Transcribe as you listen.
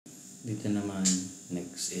Dito naman,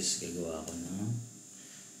 next is gagawa ko ng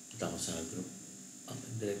ito ko sa group of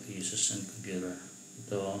direct users and computer.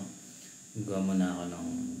 Ito, gagawa muna ako ng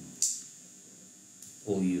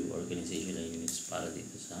OU, organizational units, para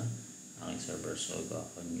dito sa aking server. So, gagawa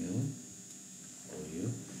ko new OU.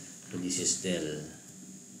 So, this is Dell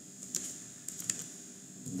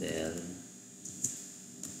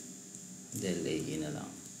AE na lang.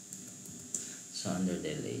 So, under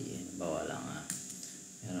Dell AE, bawa lang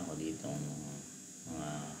meron ko dito mga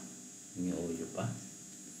new OU pa.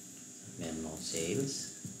 Meron ako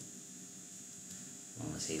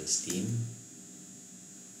mga sales team.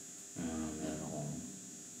 Meron akong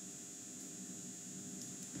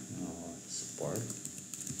support.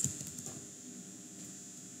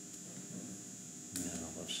 Meron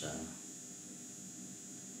ako sa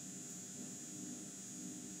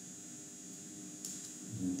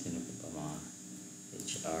sino pa mga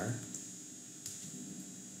HR.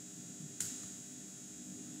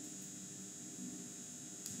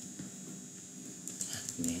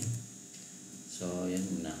 Admin. So, yan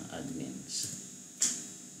muna, admins.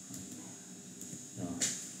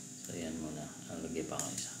 So yan muna. Lagay pa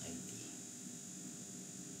ako sa IT.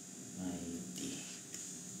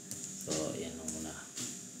 So, yan lang muna.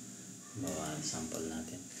 Bawa sample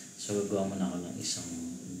natin. So, gagawa muna ako ng isang,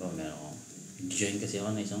 meron ako. Join kasi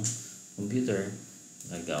ako ng isang computer.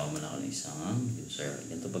 Gagawa muna ako ng isang user.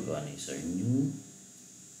 Ganito paggawa ng user. New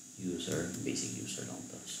user, basic user lang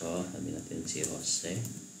to. So, sabi natin si Jose.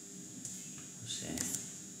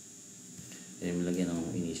 Pwede mo lagyan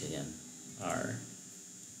ng initial yan. R.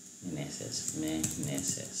 Meneses.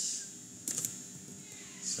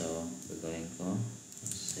 So, gagawin ko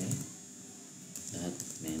Jose.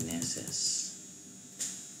 Meneses.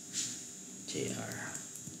 JR.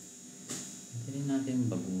 Pwede natin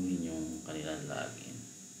baguhin yung kanilang login.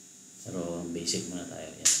 Pero, basic muna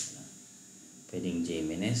tayo. Yan. Pwedeng J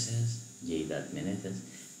Meneses, J.Meneses,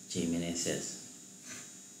 J Meneses.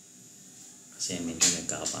 Kasi medyo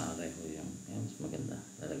nagkakapareho yung mas maganda.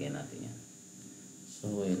 Lalagyan natin yan.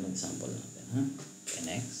 So, yun ang sample natin. Okay,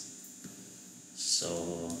 next. So,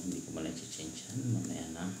 hindi ko muna i-change yan. Mamaya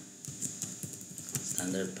na.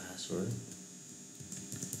 Standard password.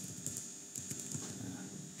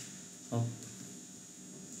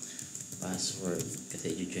 Password.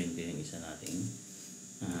 Kasi i-join ko yung isa nating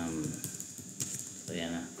so,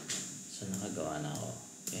 yan na. So, nakagawa na ako.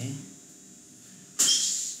 Okay?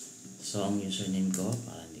 So, ang username ko,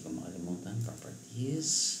 para hindi ko makalimutan,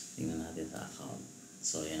 properties. Tingnan natin sa account.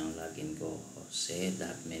 So, yan ang login ko.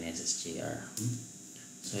 Jose.menesesjr.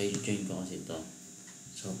 So, i-join ko kasi ito.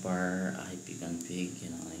 So, per IP config,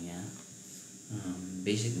 yun ang niya.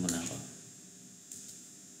 Basic muna ako.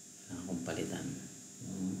 Kailangan kong palitan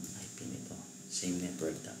yung IP nito. Same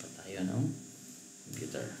network dapat tayo ng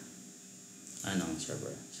computer. Anong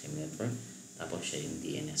server? Same network. Tapos siya yung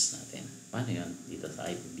DNS natin. Paano yun? Dito sa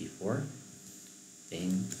IPv4.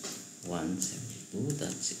 Then,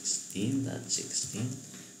 172.16.16.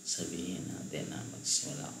 Sabihin natin na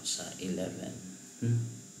magsimula ako sa 11. 11,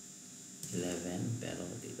 pero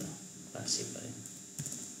dito, klase pa rin.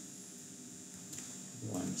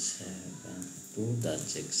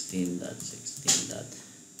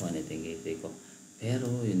 172.16.16.1 ito yung gateway ko.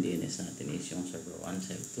 Pero yung DNS natin is yung server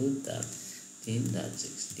 172.16.100.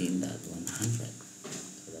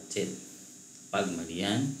 So that's it. Pag mali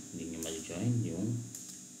yan, hindi nyo ma-join yung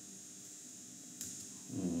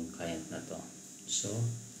client na to. So,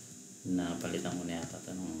 napalitan ko na yata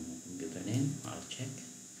ito ng computer name. I'll check.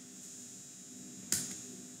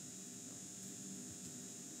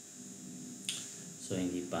 So,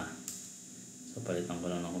 hindi pa. So, palitan ko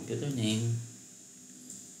lang ng computer name.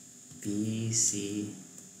 PC0.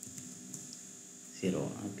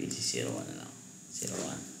 PC01 na lang.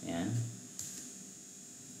 01. Ayan.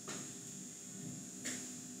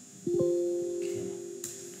 Okay.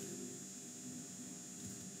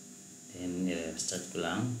 Then, i-start ko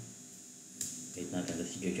lang. Wait natin.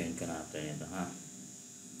 Tapos i-join ko na after nito, ha?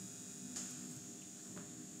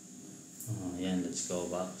 Ayan. Let's go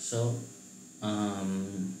back. So,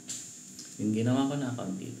 yung ginawa ko na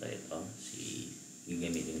account dito, ito,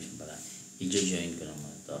 gagamitin ko siya para i-join ko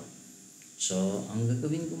naman ito. So, ang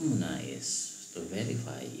gagawin ko muna is to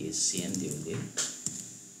verify is CMD ulit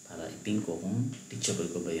para i-ping ko kung reachable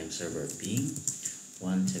ko ba yung server ping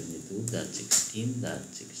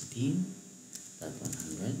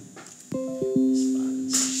 172.16.16.100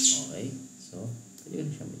 response. Okay. So, pwede ko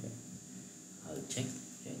na siya mag-join. I'll check.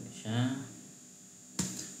 Join ko siya.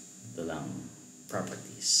 Ito lang,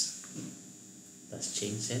 properties. Tapos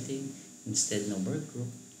change setting. Instead ng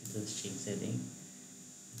workgroup, ito change setting.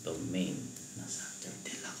 Ito main. Nasa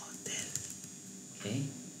Tagalaog. Okay?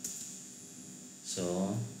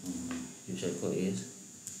 So, user ko is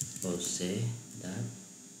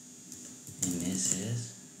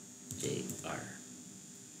Jose.MSSJR.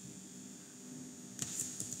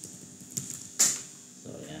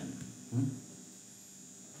 So, yan.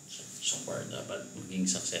 So far, dapat maging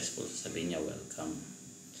successful. Sabihin niya, welcome.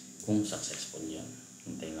 Kung successful yun.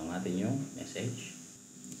 Hintayin lang natin yung message.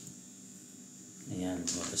 Ayan,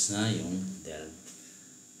 lumabas na yung del.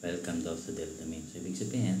 Welcome daw sa del domain. So, ibig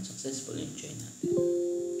sabihin, successful yung join natin.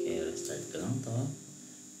 Okay, restart ko lang to.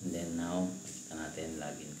 And then now, makita natin,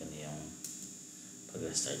 login ko na yung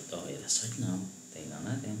pag-restart to. Okay, restart now. Hintayin lang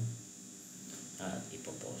natin. At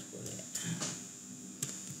ipopost ko ulit.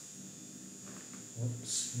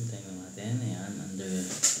 Oops, hintayin lang natin. Ayan, under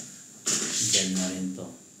del na rin to.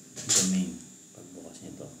 Domain. Pagbukas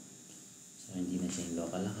nito. So, hindi na siya yung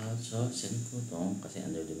local account. So, send ko to kasi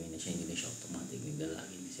under domain na siya. Hindi na siya automatic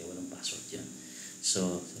naglalagin kasi walang password yan.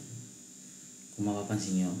 So, kung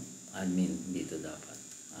mapapansin nyo, admin dito dapat.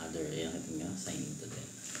 Other, ayan natin nyo, sign into them.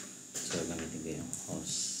 So, gamitin ko yung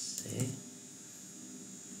Jose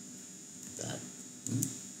dot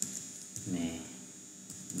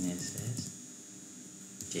message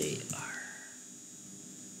JR.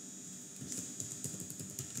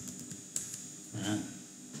 Ayan.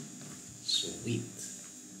 Sweet.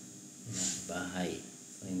 Ayan, bahay.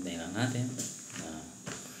 So, hintayin lang natin na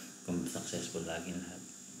kung successful lagi lahat.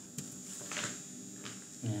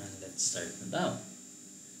 Ayan, let's start na daw.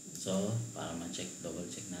 So, para ma-check, double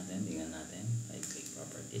check natin, tingnan natin. Right-click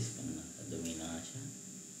properties, kung nasa domain na nga siya.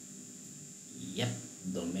 Yep,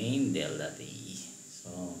 domain del.ae.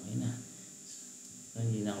 So, ayun na. So,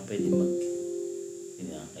 hindi na ako pwede hindi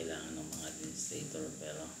na kailangan ng mga administrator,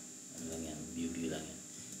 pero ano lang yan, view lang yan.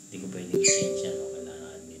 Hindi ko pwede i-change yan o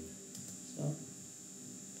kailangan admin. So,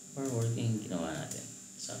 for working, ginawa natin.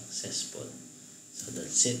 Successful. So,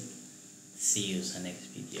 that's it. See you sa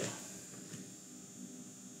next video.